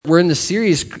we're in the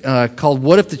series called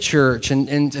What If the Church?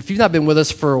 And if you've not been with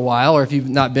us for a while, or if you've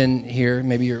not been here,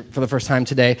 maybe you're for the first time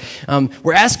today,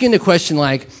 we're asking the question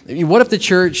like, what if the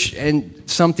church and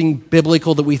something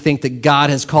biblical that we think that God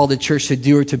has called the church to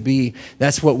do or to be?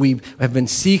 That's what we have been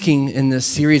seeking in this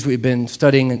series we've been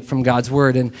studying from God's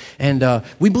Word. And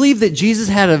we believe that Jesus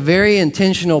had a very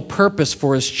intentional purpose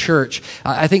for his church.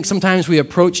 I think sometimes we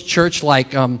approach church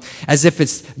like as if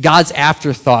it's God's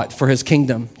afterthought for his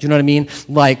kingdom. Do you know what I mean?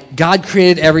 Like God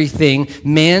created everything,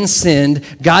 man sinned,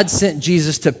 God sent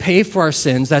Jesus to pay for our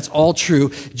sins. That's all true.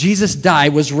 Jesus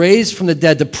died, was raised from the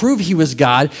dead to prove he was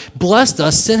God, blessed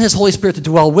us, sent his Holy Spirit to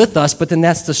dwell with us, but then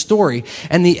that's the story.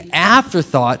 And the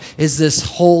afterthought is this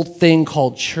whole thing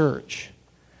called church.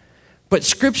 But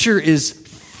Scripture is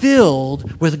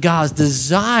filled with God's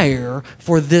desire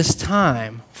for this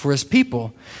time, for his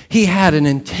people. He had an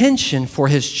intention for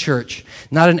his church,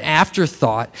 not an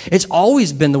afterthought. It's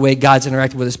always been the way God's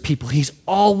interacted with his people. He's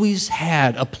always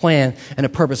had a plan and a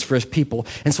purpose for his people.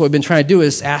 And so what we've been trying to do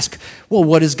is ask, well,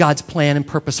 what is God's plan and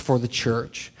purpose for the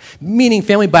church? Meaning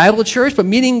Family Bible Church, but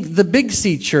meaning the Big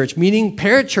C Church, meaning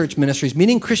parachurch ministries,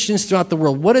 meaning Christians throughout the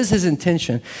world. What is his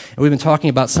intention? And we've been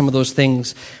talking about some of those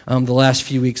things the last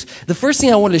few weeks. The first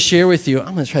thing I wanted to share with you,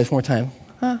 I'm going to try this one more time.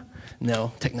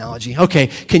 No, technology. Okay,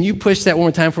 can you push that one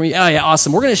more time for me? Oh yeah,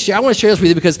 awesome. I want to share this with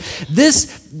you because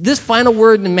this final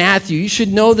word in Matthew, you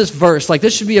should know this verse. Like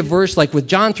this should be a verse like with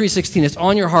John 3:16. It's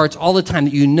on your hearts all the time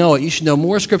that you know it. You should know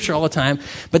more scripture all the time.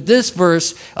 But this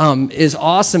verse is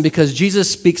awesome because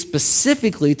Jesus speaks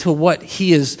specifically to what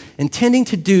he is intending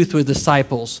to do through the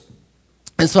disciples.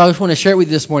 And so I just want to share it with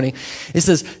you this morning. It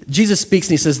says, Jesus speaks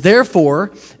and he says,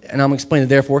 therefore, and I'm going to explain the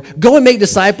therefore, go and make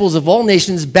disciples of all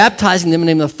nations, baptizing them in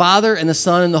the name of the Father and the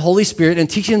Son and the Holy Spirit, and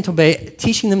teaching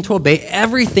them to obey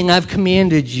everything I've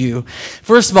commanded you.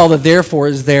 First of all, the therefore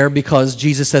is there because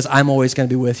Jesus says, I'm always going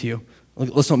to be with you.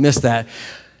 Let's don't miss that.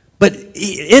 But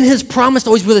in his promise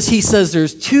always with us, he says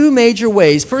there's two major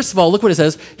ways. First of all, look what it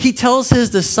says. He tells his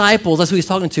disciples, that's who he's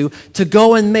talking to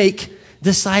go and make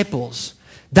disciples.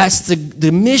 That's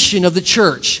the mission of the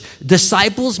church.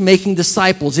 Disciples making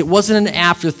disciples. It wasn't an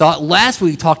afterthought. Last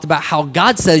week we talked about how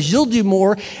God says you'll do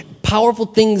more powerful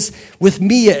things with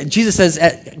me, Jesus says,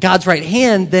 at God's right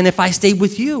hand than if I stayed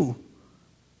with you.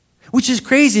 Which is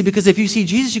crazy because if you see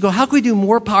Jesus, you go, how can we do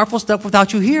more powerful stuff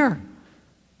without you here?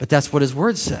 But that's what his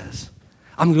word says.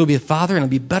 I'm going to be a father and it'll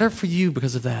be better for you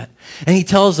because of that. And he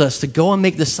tells us to go and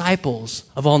make disciples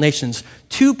of all nations.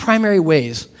 Two primary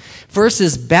ways. First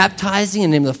is baptizing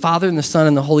in the name of the Father and the Son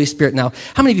and the Holy Spirit. Now,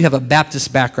 how many of you have a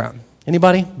Baptist background?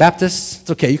 Anybody? Baptist?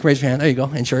 It's okay. You can raise your hand. There you go.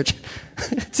 In church.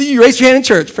 See, you raise your hand in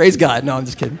church. Praise God. No, I'm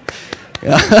just kidding.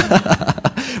 Yeah.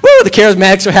 Woo, the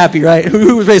charismatics are happy, right?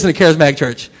 Who was raised in a charismatic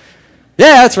church?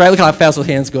 Yeah, that's right. Look how fast those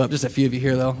hands go up. Just a few of you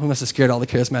here, though. We must have scared all the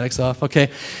charismatics off.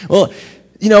 Okay. Well,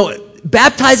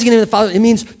 baptizing in the name of the Father, it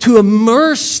means to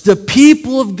immerse the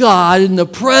people of God in the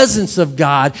presence of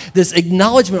God, this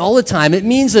acknowledgement all the time. It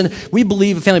means, and we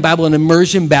believe in Family Bible, an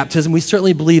immersion baptism. We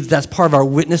certainly believe that's part of our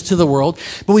witness to the world,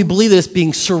 but we believe that it's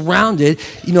being surrounded.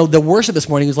 The worship this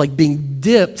morning is like being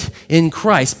dipped in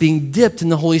Christ, being dipped in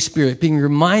the Holy Spirit, being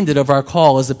reminded of our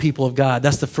call as the people of God.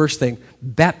 That's the first thing,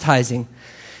 baptizing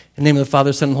in the name of the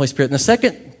Father, Son, and Holy Spirit. And the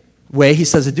second way he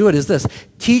says to do it is this,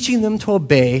 teaching them to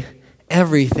obey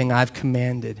everything I've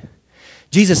commanded.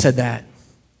 Jesus said that.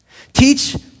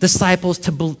 Teach disciples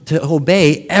to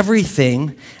obey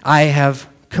everything I have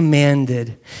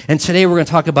commanded. And today we're going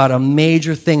to talk about a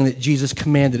major thing that Jesus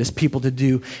commanded his people to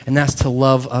do, and that's to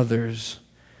love others.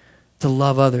 To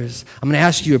love others. I'm going to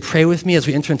ask you to pray with me as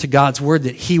we enter into God's word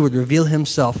that he would reveal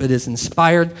himself. It is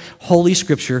inspired, holy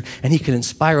scripture, and he can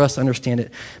inspire us to understand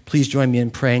it. Please join me in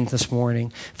praying this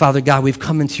morning. Father God, we've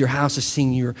come into your house to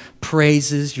sing your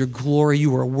praises, your glory.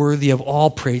 You are worthy of all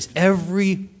praise.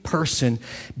 Every person,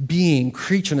 being,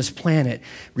 creature on this planet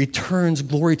returns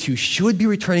glory to you, should be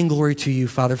returning glory to you,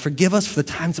 Father. Forgive us for the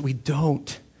times that we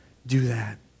don't do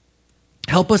that.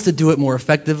 Help us to do it more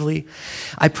effectively.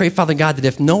 I pray, Father God, that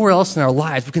if nowhere else in our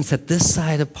lives, we can set this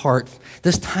side apart,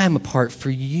 this time apart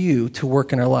for you to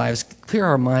work in our lives. Clear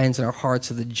our minds and our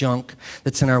hearts of the junk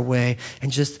that's in our way,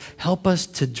 and just help us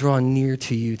to draw near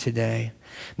to you today.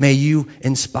 May you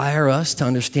inspire us to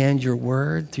understand your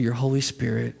word through your Holy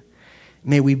Spirit.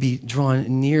 May we be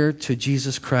drawn near to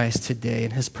Jesus Christ today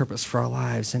and his purpose for our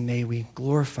lives, and may we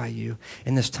glorify you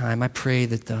in this time. I pray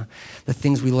that the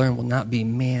things we learn will not be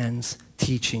man's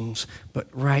teachings, but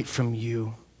right from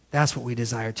you. That's what we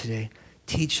desire today.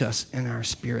 Teach us in our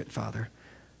spirit, Father,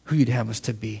 who you'd have us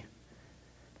to be.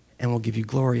 And we'll give you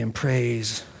glory and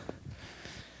praise.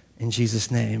 In Jesus'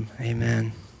 name,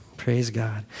 amen. Praise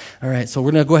God. All right, so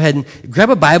we're going to go ahead and grab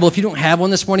a Bible if you don't have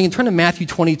one this morning and turn to Matthew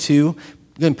 22. Go ahead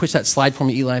and push that slide for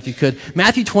me, Eli, if you could.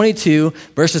 Matthew 22,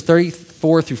 verses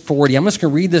 34 through 40. I'm just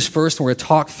going to read this first and we're going to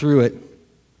talk through it.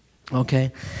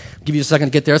 Okay? I'll give you a second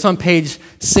to get there. It's on page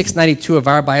 692 of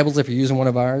our Bibles. If you're using one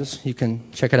of ours, you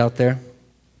can check it out there.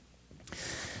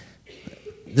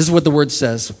 This is what the word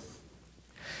says.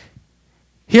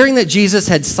 Hearing that Jesus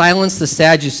had silenced the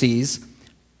Sadducees,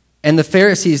 and the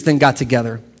Pharisees then got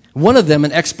together. One of them,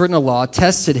 an expert in the law,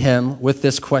 tested him with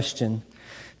this question.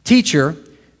 Teacher,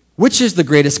 which is the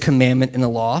greatest commandment in the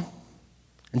law?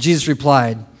 And Jesus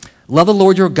replied, love the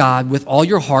Lord your God with all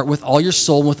your heart, with all your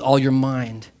soul, and with all your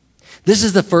mind. This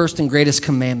is the first and greatest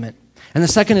commandment. And the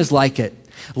second is like it.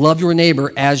 Love your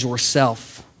neighbor as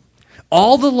yourself.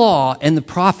 All the law and the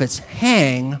prophets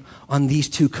hang on these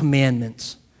two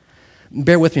commandments.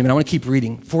 Bear with me, but I want to keep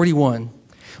reading. 41.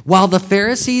 While the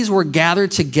Pharisees were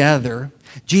gathered together,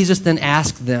 Jesus then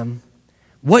asked them,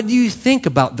 what do you think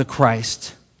about the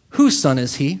Christ? Whose son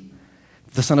is he?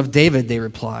 The son of David, they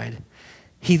replied.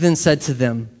 He then said to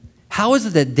them, how is it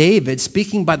that David,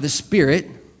 speaking by the Spirit,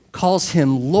 calls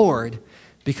him Lord?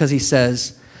 Because he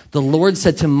says, the Lord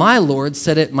said to my Lord,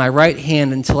 sit at my right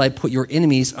hand until I put your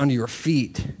enemies under your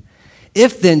feet.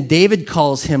 If then David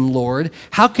calls him Lord,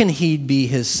 how can he be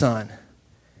his son?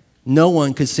 No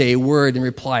one could say a word in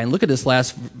reply. And look at this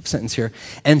last sentence here.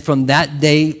 And from that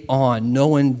day on, no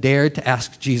one dared to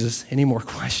ask Jesus any more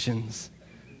questions.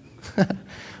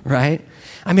 Right?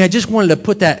 I mean, I just wanted to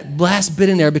put that last bit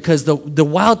in there because the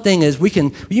wild thing is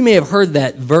you may have heard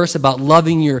that verse about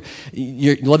loving your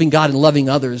loving God and loving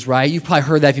others, right? You've probably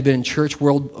heard that if you've been in church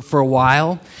world for a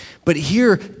while. But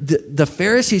here, the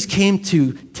Pharisees came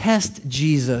to test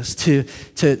Jesus,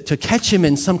 to catch him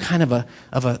in some kind of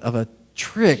a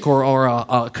trick or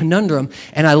a conundrum.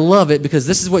 And I love it because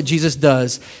this is what Jesus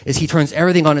does, is he turns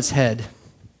everything on its head.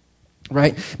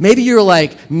 Right? Maybe you're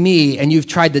like me and you've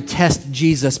tried to test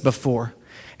Jesus before.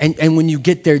 And when you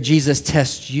get there, Jesus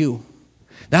tests you.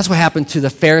 That's what happened to the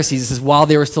Pharisees. It says, while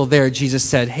they were still there, Jesus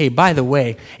said, hey, by the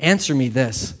way, answer me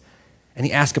this. And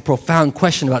he asked a profound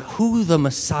question about who the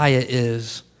Messiah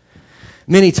is.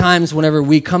 Many times whenever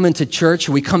we come into church,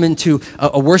 or we come into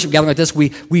a worship gathering like this,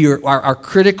 our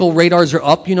critical radars are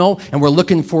up, and we're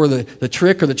looking for the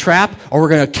trick or the trap, or we're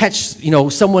going to catch,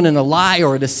 someone in a lie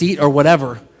or a deceit or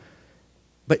whatever.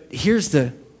 But here's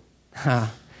the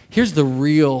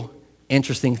real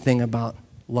interesting thing about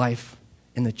life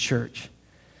in the church.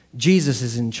 Jesus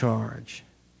is in charge.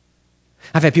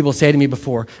 I've had people say to me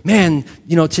before, man,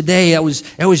 today it was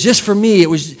just for me. It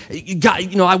was,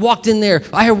 I walked in there.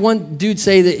 I heard one dude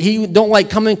say that he don't like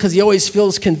coming because he always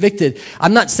feels convicted.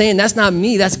 I'm not saying that's not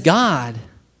me, that's God.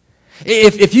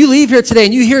 If you leave here today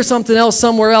and you hear something else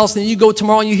somewhere else, and you go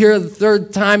tomorrow and you hear the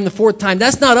third time, the fourth time,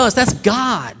 that's not us, that's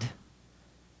God.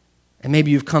 And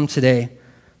maybe you've come today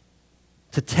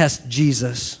to test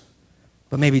Jesus,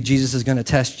 but maybe Jesus is going to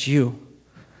test you.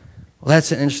 Well,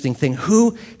 that's an interesting thing.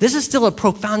 This is still a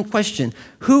profound question.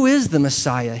 Who is the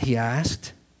Messiah, he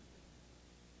asked.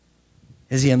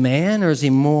 Is he a man or is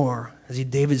he more? Is he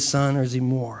David's son or is he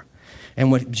more? And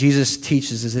what Jesus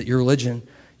teaches is that your religion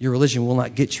will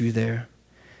not get you there.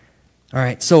 All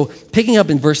right, so picking up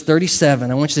in verse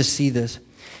 37, I want you to see this.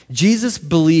 Jesus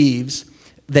believes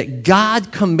that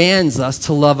God commands us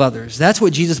to love others. That's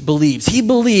what Jesus believes. He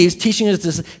believes, teaching us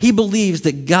this, he believes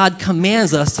that God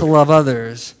commands us to love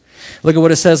others. Look at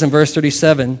what it says in verse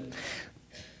 37.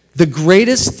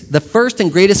 The first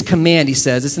and greatest command, he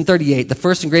says, it's in 38, the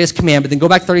first and greatest command, but then go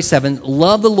back to 37,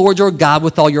 love the Lord your God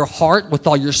with all your heart, with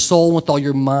all your soul, with all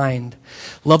your mind.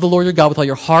 Love the Lord your God with all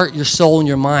your heart, your soul, and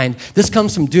your mind. This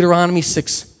comes from Deuteronomy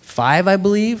 6:5, I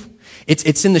believe.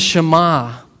 It's in the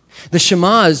Shema. The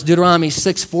Shema is Deuteronomy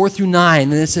 6:4-9,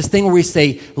 and it's this thing where we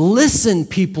say, listen,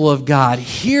 people of God,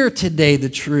 hear today the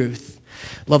truth.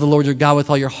 Love the Lord your God with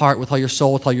all your heart, with all your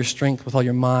soul, with all your strength, with all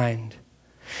your mind.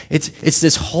 It's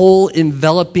this whole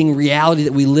enveloping reality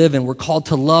that we live in. We're called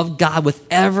to love God with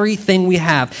everything we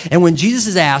have. And when Jesus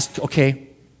is asked, okay,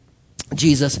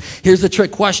 Jesus, here's the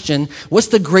trick question. What's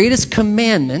the greatest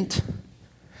commandment?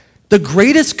 The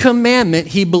greatest commandment,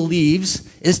 he believes,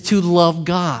 is to love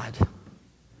God.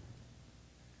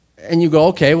 And you go,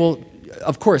 okay, well,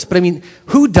 of course. But I mean,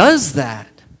 who does that?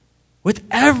 With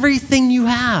everything you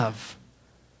have.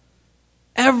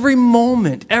 Every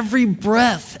moment, every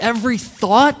breath, every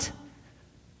thought.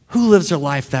 Who lives their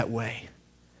life that way?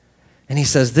 And he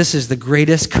says, this is the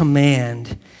greatest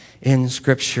command in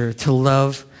Scripture, to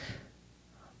love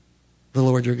the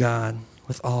Lord your God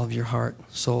with all of your heart,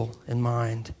 soul, and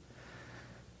mind.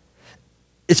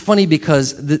 It's funny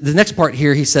because the next part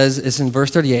here, he says, is in verse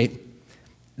 38.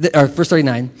 or verse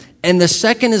 39, and the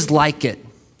second is like it.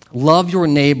 Love your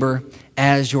neighbor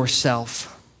as yourself.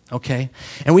 Okay?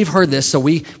 And we've heard this, so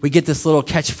we get this little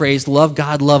catchphrase, love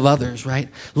God, love others, right?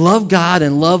 Love God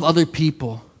and love other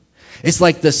people. It's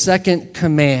like the second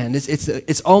command.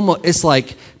 It's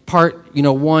like part,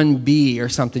 1B or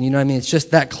something, you know what I mean? It's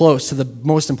just that close to the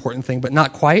most important thing, but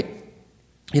not quite.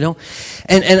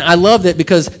 And I love that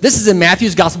because this is in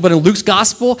Matthew's gospel, but in Luke's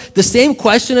gospel, the same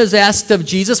question is asked of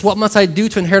Jesus, what must I do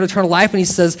to inherit eternal life? And he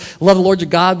says, love the Lord your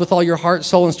God with all your heart,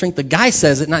 soul, and strength. The guy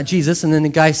says it, not Jesus. And then the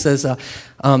guy says,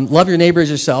 love your neighbor as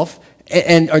yourself.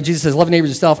 Or Jesus says, love your neighbor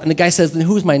as yourself. And the guy says, then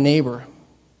who's my neighbor?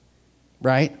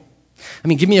 Right? I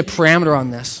mean, give me a parameter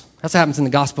on this. That's what happens in the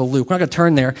gospel of Luke. We're not going to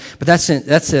turn there, but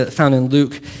that's found in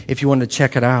Luke if you wanted to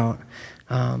check it out.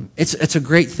 It's a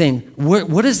great thing.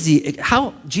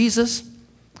 How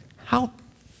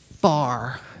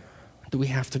far do we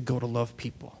have to go to love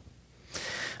people?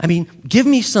 I mean, give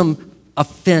me some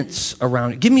offense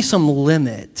around it. Give me some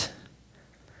limit.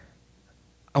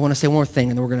 I want to say one more thing,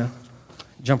 and then we're going to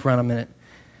jump around a minute.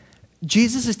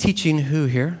 Jesus is teaching who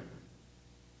here?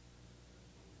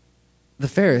 The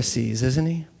Pharisees, isn't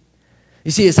he? You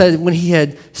see, it said when he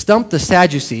had stumped the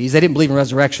Sadducees, they didn't believe in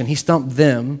resurrection, he stumped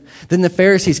them. Then the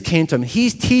Pharisees came to him.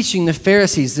 He's teaching the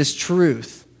Pharisees this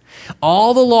truth.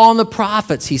 All the law and the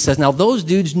prophets, he says. Now, those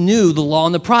dudes knew the law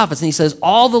and the prophets. And he says,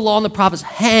 all the law and the prophets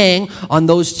hang on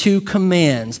those two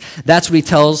commands. That's what he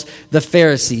tells the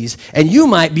Pharisees. And you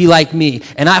might be like me.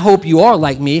 And I hope you are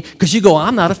like me because you go,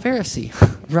 I'm not a Pharisee,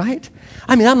 right?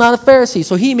 I mean, I'm not a Pharisee.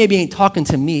 So he maybe ain't talking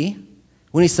to me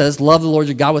when he says, love the Lord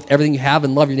your God with everything you have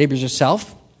and love your neighbors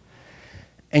yourself.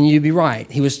 And you'd be right.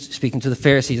 He was speaking to the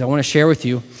Pharisees. I want to share with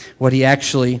you what he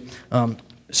actually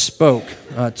spoke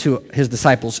to his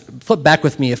disciples. Flip back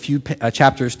with me a few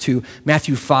chapters to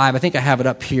Matthew 5. I think I have it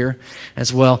up here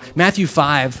as well. Matthew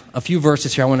 5, a few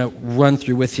verses here I want to run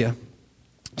through with you.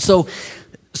 So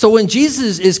when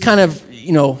Jesus is kind of,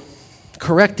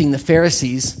 correcting the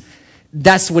Pharisees,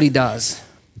 that's what he does.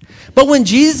 But when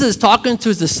Jesus is talking to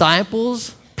his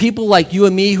disciples, people like you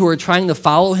and me who are trying to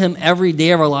follow him every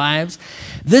day of our lives,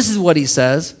 this is what he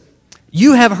says.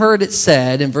 You have heard it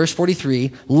said in verse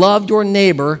 43, love your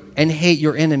neighbor and hate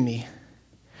your enemy.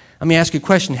 Let me ask you a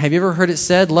question. Have you ever heard it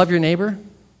said, love your neighbor?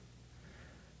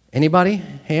 Anybody?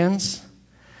 Hands?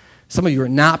 Some of you are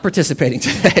not participating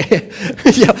today.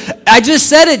 I just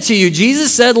said it to you.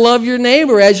 Jesus said, love your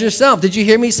neighbor as yourself. Did you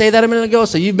hear me say that a minute ago?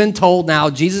 So you've been told now.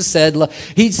 Jesus said,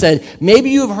 he said, maybe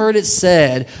you have heard it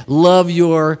said, love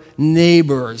your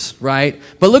neighbors, right?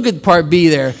 But look at part B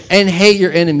there, and hate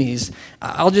your enemies.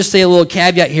 I'll just say a little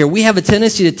caveat here. We have a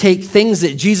tendency to take things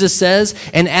that Jesus says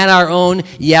and add our own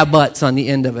yeah buts on the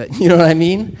end of it. You know what I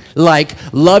mean?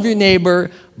 Like, love your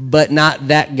neighbor, but not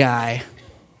that guy,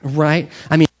 right?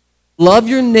 I mean, love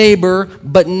your neighbor,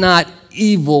 but not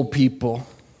evil people.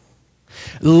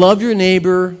 Love your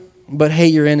neighbor, but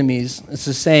hate your enemies. It's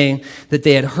a saying that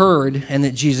they had heard and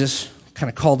that Jesus kind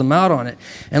of called them out on it.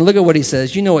 And look at what he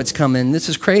says. You know what's coming. This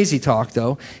is crazy talk,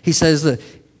 though. He says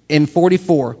in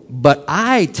 44, but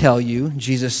I tell you,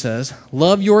 Jesus says,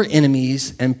 love your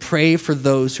enemies and pray for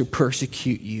those who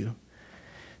persecute you,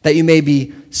 that you may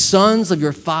be sons of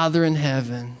your Father in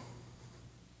heaven.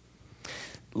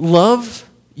 Love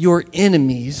your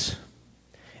enemies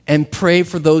and pray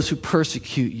for those who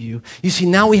persecute you. You see,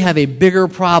 now we have a bigger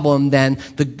problem than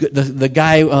the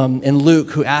guy in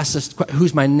Luke who asked us,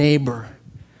 who's my neighbor?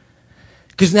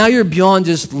 Because now you're beyond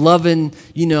just loving,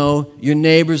 your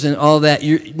neighbors and all that.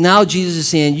 Now Jesus is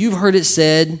saying, you've heard it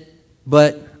said,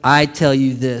 but I tell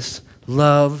you this,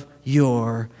 love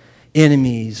your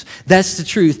enemies. That's the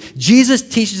truth. Jesus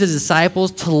teaches his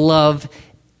disciples to love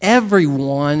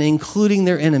everyone, including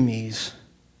their enemies.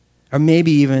 Or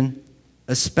maybe even,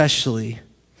 especially,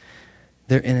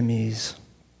 their enemies.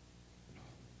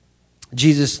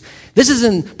 Jesus, this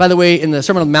isn't, by the way, in the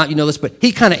Sermon on the Mount, you know this, but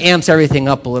he kind of amps everything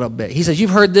up a little bit. He says,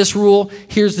 you've heard this rule,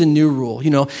 here's the new rule,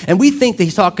 And we think that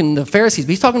he's talking to the Pharisees,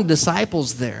 but he's talking to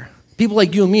disciples there. People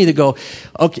like you and me that go,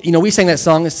 okay, we sang that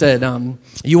song that said,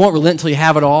 you won't relent until you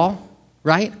have it all,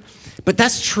 right? But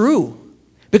that's true.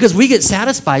 Because we get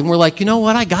satisfied and we're like, you know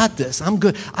what, I got this. I'm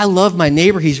good. I love my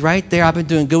neighbor. He's right there. I've been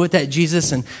doing good with that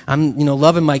Jesus. And I'm,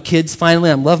 loving my kids finally.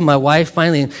 I'm loving my wife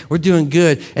finally. And we're doing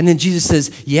good. And then Jesus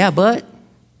says, yeah, but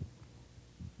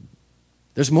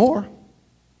there's more.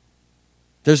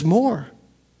 There's more.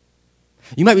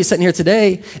 You might be sitting here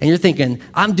today and you're thinking,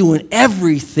 I'm doing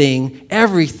everything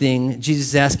Jesus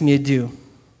is asking me to do.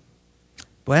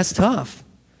 Boy, that's tough.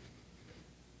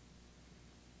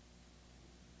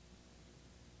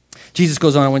 Jesus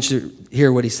goes on, I want you to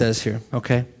hear what he says here,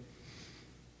 okay?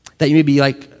 That you may be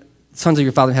like sons of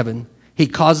your Father in heaven. He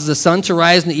causes the sun to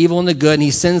rise in the evil and the good, and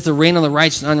he sends the rain on the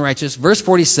righteous and unrighteous. Verse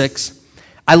 46,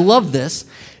 I love this.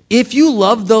 If you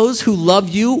love those who love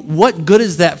you, what good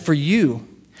is that for you?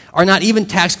 Are not even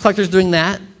tax collectors doing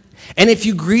that? And if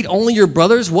you greet only your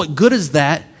brothers, what good is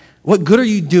that? What good are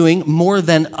you doing more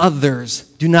than others?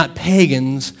 Do not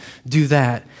pagans do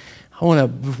that? I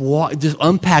want to just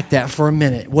unpack that for a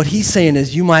minute. What he's saying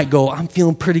is you might go, I'm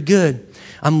feeling pretty good.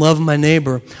 I'm loving my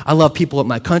neighbor. I love people at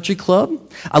my country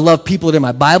club. I love people that are in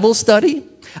my Bible study.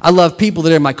 I love people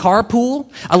that are in my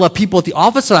carpool. I love people at the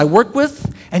office that I work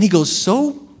with. And he goes,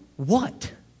 so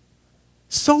what?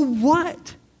 So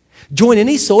what? Join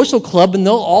any social club and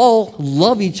they'll all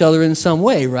love each other in some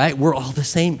way, right? We're all the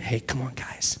same. Hey, come on,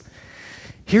 guys.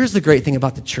 Here's the great thing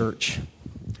about the church.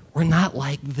 We're not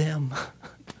like them.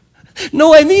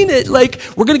 No, I mean it. Like,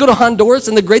 we're going to go to Honduras,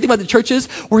 and the great thing about the church is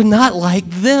we're not like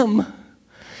them.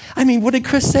 I mean, what did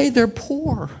Chris say? They're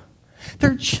poor.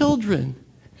 They're children.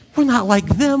 We're not like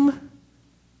them.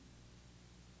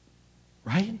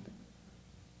 Right?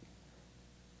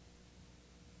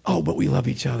 Oh, but we love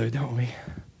each other, don't we?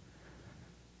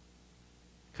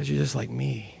 Because you're just like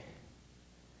me.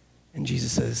 And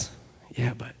Jesus says,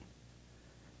 yeah, but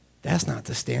that's not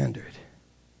the standard.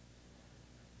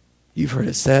 You've heard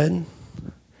it said,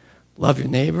 love your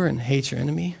neighbor and hate your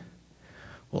enemy.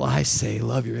 Well, I say,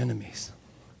 love your enemies.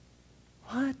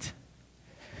 What?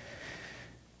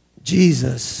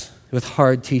 Jesus, with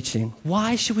hard teaching.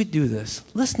 Why should we do this?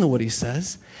 Listen to what he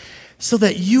says. So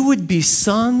that you would be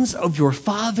sons of your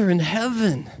Father in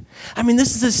heaven. I mean,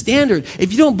 this is a standard.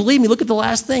 If you don't believe me, look at the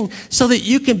last thing. So that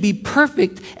you can be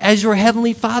perfect as your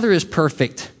heavenly Father is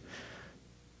perfect.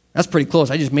 That's pretty close.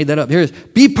 I just made that up. Here it is.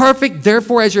 Be perfect,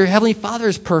 therefore, as your heavenly Father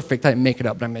is perfect. I didn't make it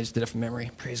up, but I just did it from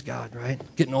memory. Praise God, right?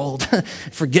 Getting old.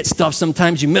 Forget stuff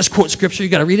sometimes. You misquote scripture. You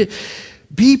got to read it.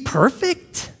 Be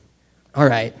perfect. All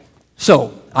right.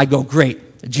 So I go,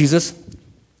 great. Jesus,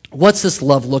 what's this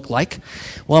love look like?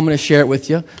 Well, I'm going to share it with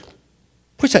you.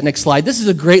 Push that next slide. This is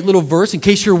a great little verse in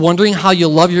case you're wondering how you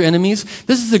love your enemies.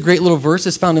 This is a great little verse.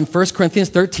 It's found in 1 Corinthians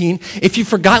 13. If you've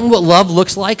forgotten what love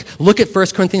looks like, look at 1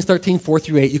 Corinthians 13, 4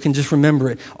 through 8. You can just remember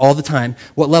it all the time,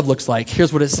 what love looks like.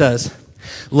 Here's what it says.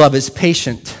 Love is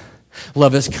patient.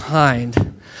 Love is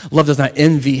kind. Love does not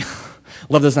envy.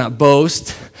 Love does not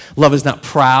boast. Love is not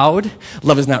proud.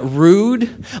 Love is not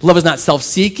rude. Love is not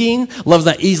self-seeking. Love is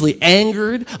not easily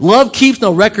angered. Love keeps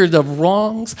no record of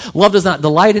wrongs. Love does not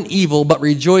delight in evil, but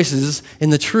rejoices in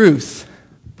the truth.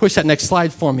 Push that next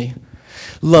slide for me.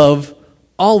 Love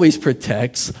always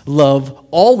protects. Love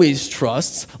always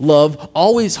trusts. Love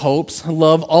always hopes.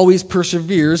 Love always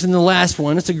perseveres. And the last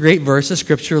one, it's a great verse of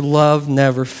Scripture. Love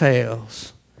never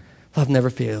fails. Love never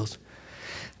fails.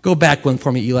 Go back one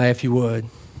for me, Eli, if you would.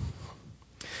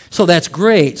 So that's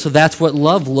great. So that's what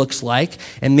love looks like.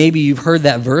 And maybe you've heard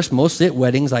that verse, mostly at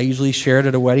weddings. I usually share it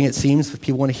at a wedding, it seems.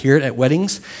 People want to hear it at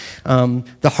weddings.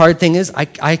 The hard thing is, I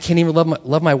can't even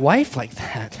love my wife like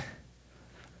that.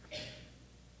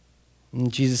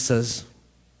 And Jesus says,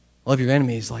 love your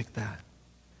enemies like that.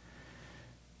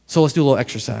 So let's do a little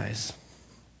exercise.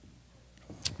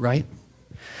 Right?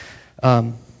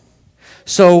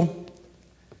 So,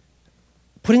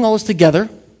 putting all this together,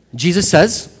 Jesus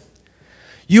says,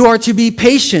 you are to be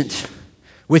patient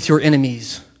with your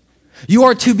enemies. You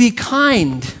are to be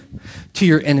kind to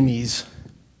your enemies.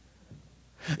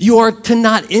 You are to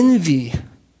not envy.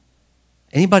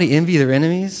 Anybody envy their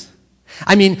enemies?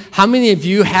 I mean, how many of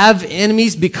you have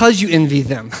enemies because you envy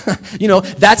them? You know,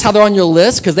 that's how they're on your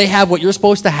list, because they have what you're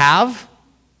supposed to have.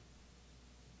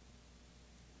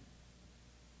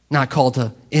 Not called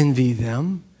to envy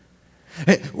them.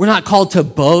 We're not called to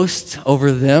boast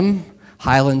over them.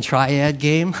 Highland Triad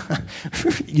game.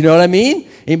 You know what I mean?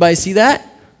 Anybody see that?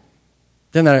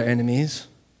 They're not our enemies.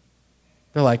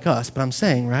 They're like us, but I'm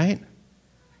saying, right?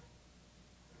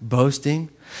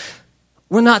 Boasting.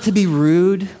 We're not to be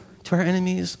rude to our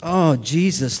enemies. Oh,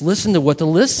 Jesus, listen to what the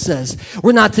list says.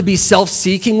 We're not to be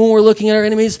self-seeking when we're looking at our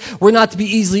enemies. We're not to be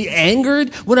easily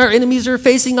angered when our enemies are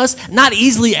facing us. Not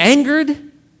easily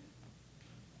angered.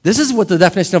 This is what the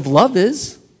definition of love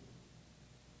is.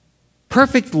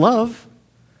 Perfect love.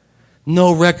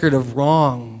 No record of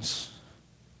wrongs.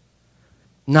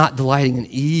 Not delighting in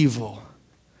evil.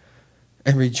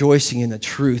 And rejoicing in the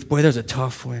truth. Boy, there's a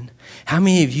tough one. How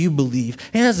many of you believe,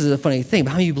 and this is a funny thing, but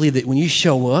how many of you believe that when you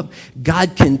show up,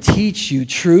 God can teach you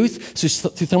truth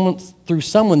through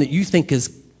someone that you think has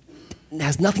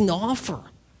nothing to offer?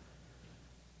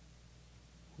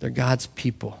 They're God's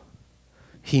people.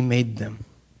 He made them.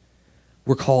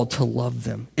 We're called to love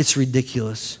them. It's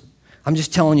ridiculous. I'm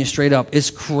just telling you straight up, it's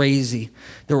crazy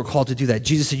that we're called to do that.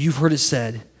 Jesus said, you've heard it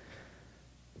said,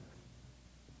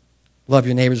 love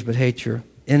your neighbors but hate your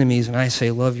enemies, and I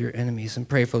say love your enemies and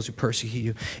pray for those who persecute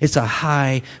you. It's a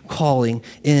high calling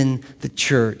in the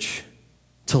church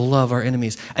to love our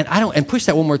enemies. And push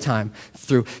that one more time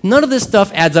through. None of this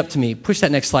stuff adds up to me. Push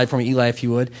that next slide for me, Eli, if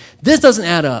you would. This doesn't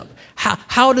add up.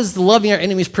 How does loving our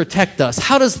enemies protect us?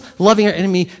 How does loving our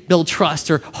enemy build trust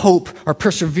or hope or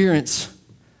perseverance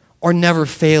or never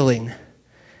failing?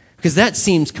 Because that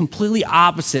seems completely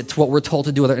opposite to what we're told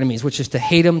to do with our enemies, which is to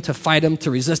hate them, to fight them, to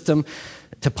resist them,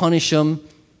 to punish them,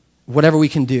 whatever we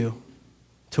can do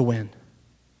to win.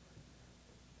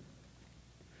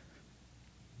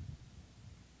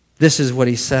 This is what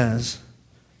he says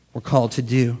we're called to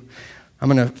do.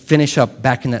 I'm going to finish up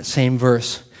back in that same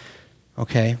verse,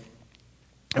 okay?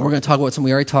 And we're going to talk about something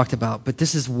we already talked about, but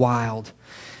this is wild.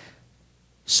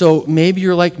 So maybe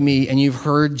you're like me and you've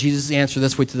heard Jesus answer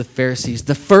this way to the Pharisees.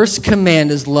 The first command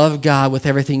is love God with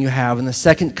everything you have, and the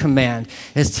second command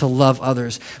is to love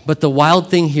others. But the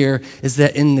wild thing here is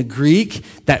that in the Greek,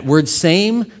 that word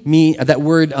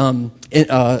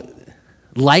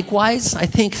likewise, I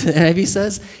think the NIV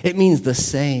says, it means the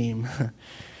same.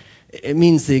 It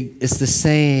means it's the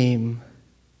same.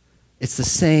 It's the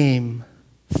same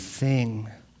thing.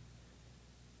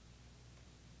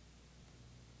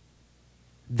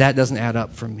 That doesn't add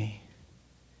up for me.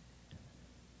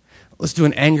 Let's do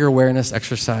an anger awareness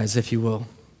exercise, if you will.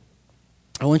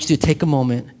 I want you to take a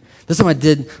moment. This is something I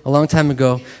did a long time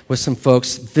ago with some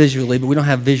folks visually, but we don't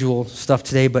have visual stuff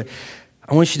today, but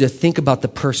I want you to think about the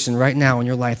person right now in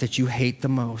your life that you hate the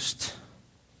most.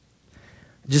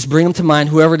 Just bring them to mind,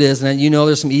 whoever it is, and you know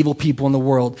there's some evil people in the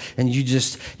world, and you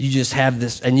just have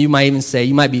this, and you might even say,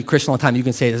 you might be a Christian all the time, you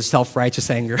can say there's self-righteous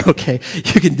anger, okay?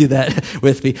 You can do that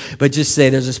with me, but just say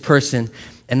there's this person,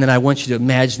 and then I want you to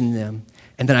imagine them,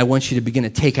 and then I want you to begin to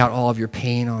take out all of your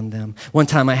pain on them. One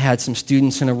time I had some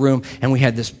students in a room, and we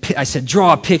had this, I said,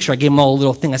 draw a picture. I gave them all a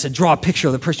little thing. I said, draw a picture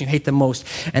of the person you hate the most.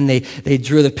 And they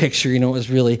drew the picture, it was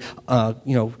really,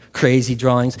 crazy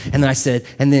drawings. And then I said,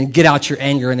 and then get out your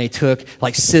anger. And they took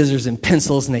like scissors and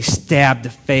pencils, and they stabbed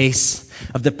the face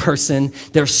of the person.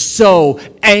 They're so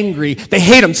angry. They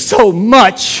hate them so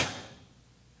much.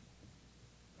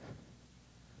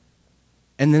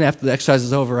 And then after the exercise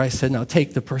is over, I said, now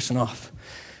take the person off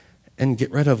and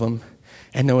get rid of them.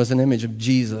 And there was an image of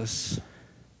Jesus.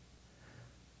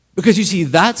 Because you see,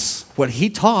 that's what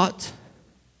he taught.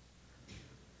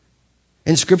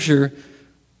 In Scripture,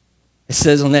 it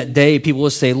says on that day, people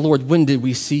will say, Lord, when did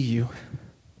we see you?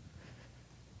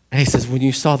 And he says, when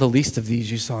you saw the least of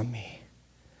these, you saw me.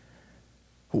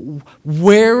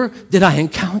 Where did I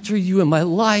encounter you in my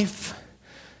life?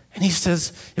 And he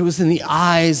says, it was in the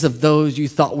eyes of those you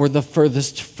thought were the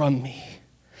furthest from me.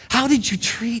 How did you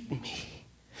treat me?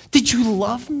 Did you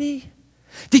love me?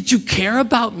 Did you care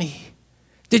about me?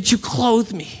 Did you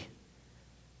clothe me?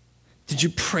 Did you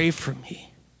pray for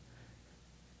me?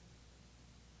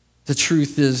 The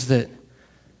truth is that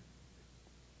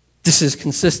this is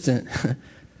consistent.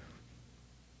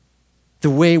 The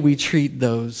way we treat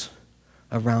those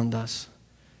around us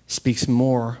speaks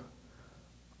more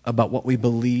about what we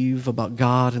believe about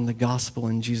God and the gospel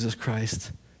in Jesus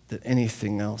Christ than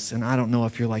anything else. And I don't know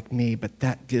if you're like me, but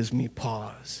that gives me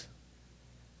pause.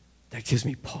 That gives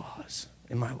me pause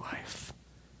in my life.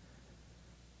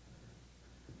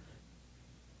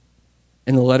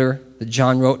 In the letter that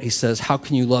John wrote, he says, how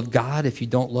can you love God if you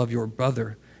don't love your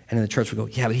brother? And in the church we go,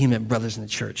 yeah, but he meant brothers in the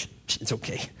church. It's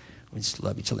okay. We just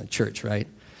love each other in church, right?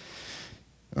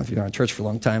 I don't know if you've been in church for a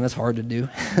long time. That's hard to do.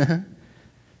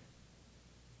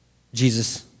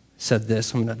 Jesus said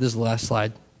this. This is the last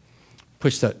slide.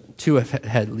 Push that two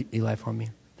ahead, Eli, for me.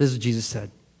 This is what Jesus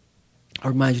said. I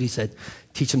remind you, he said,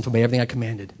 teach them to obey everything I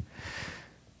commanded.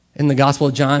 In the Gospel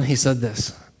of John, he said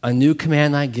this, a new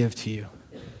command I give to you.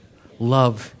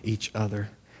 Love each other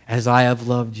as I have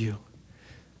loved you.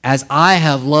 As I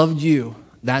have loved you,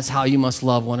 that's how you must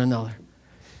love one another.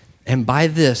 And by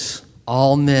this,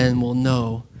 all men will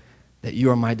know that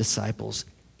you are my disciples,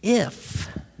 if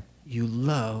you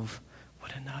love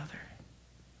one another.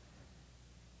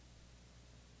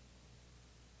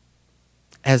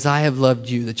 As I have loved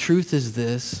you, the truth is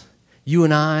this. You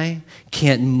and I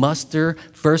can't muster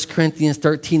 1 Corinthians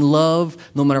 13 love,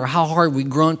 no matter how hard we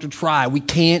grunt or try. We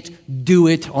can't do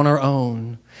it on our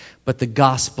own. But the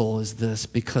gospel is this,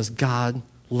 because God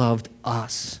loved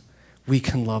us, we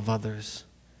can love others.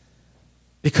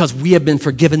 Because we have been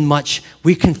forgiven much,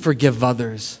 we can forgive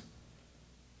others.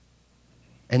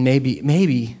 And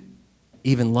maybe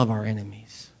even love our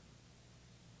enemies.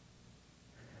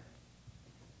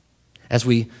 As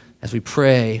we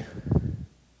pray,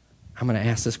 I'm going to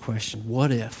ask this question.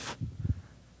 What if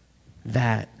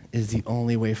that is the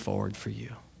only way forward for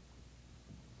you?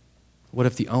 What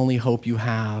if the only hope you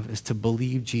have is to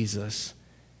believe Jesus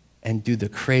and do the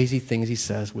crazy things he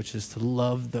says, which is to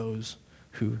love those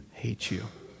who hate you?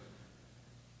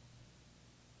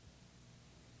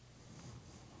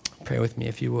 Pray with me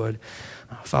if you would.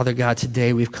 Father God,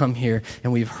 today we've come here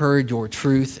and we've heard your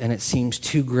truth and it seems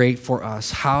too great for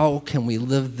us. How can we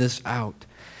live this out?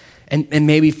 And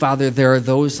maybe, Father, there are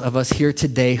those of us here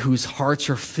today whose hearts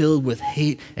are filled with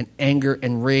hate and anger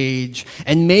and rage.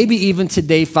 And maybe even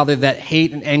today, Father, that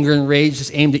hate and anger and rage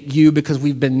is aimed at you because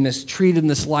we've been mistreated in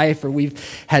this life, or we've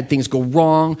had things go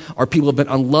wrong, or people have been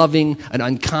unloving and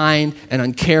unkind and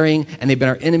uncaring, and they've been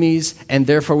our enemies, and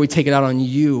therefore we take it out on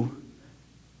you.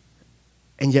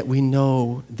 And yet we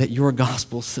know that your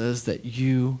gospel says that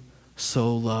you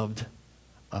so loved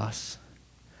us.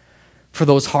 For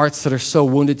those hearts that are so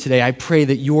wounded today, I pray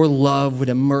that your love would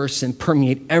immerse and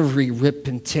permeate every rip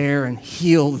and tear and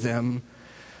heal them.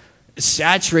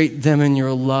 Saturate them in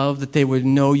your love, that they would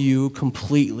know you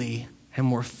completely and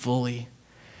more fully.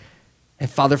 And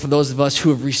Father, for those of us who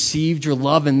have received your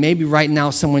love, and maybe right now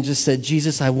someone just said,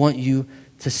 Jesus, I want you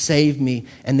to save me,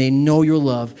 and they know your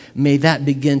love, may that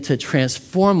begin to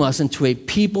transform us into a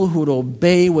people who would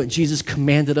obey what Jesus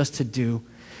commanded us to do.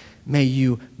 May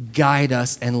you guide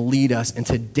us and lead us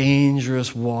into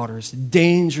dangerous waters,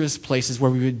 dangerous places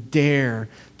where we would dare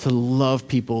to love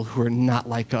people who are not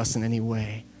like us in any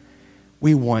way.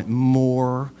 We want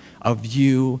more of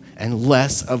you and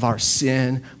less of our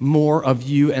sin, more of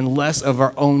you and less of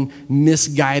our own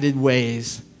misguided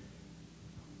ways.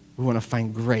 We want to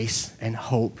find grace and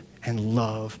hope and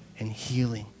love and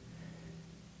healing.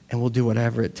 And we'll do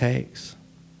whatever it takes,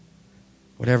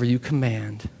 whatever you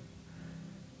command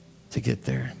to get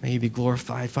there. May you be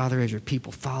glorified, Father, as your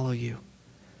people follow you.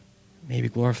 May you be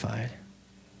glorified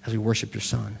as we worship your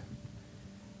Son.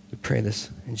 We pray this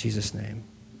in Jesus' name.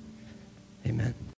 Amen.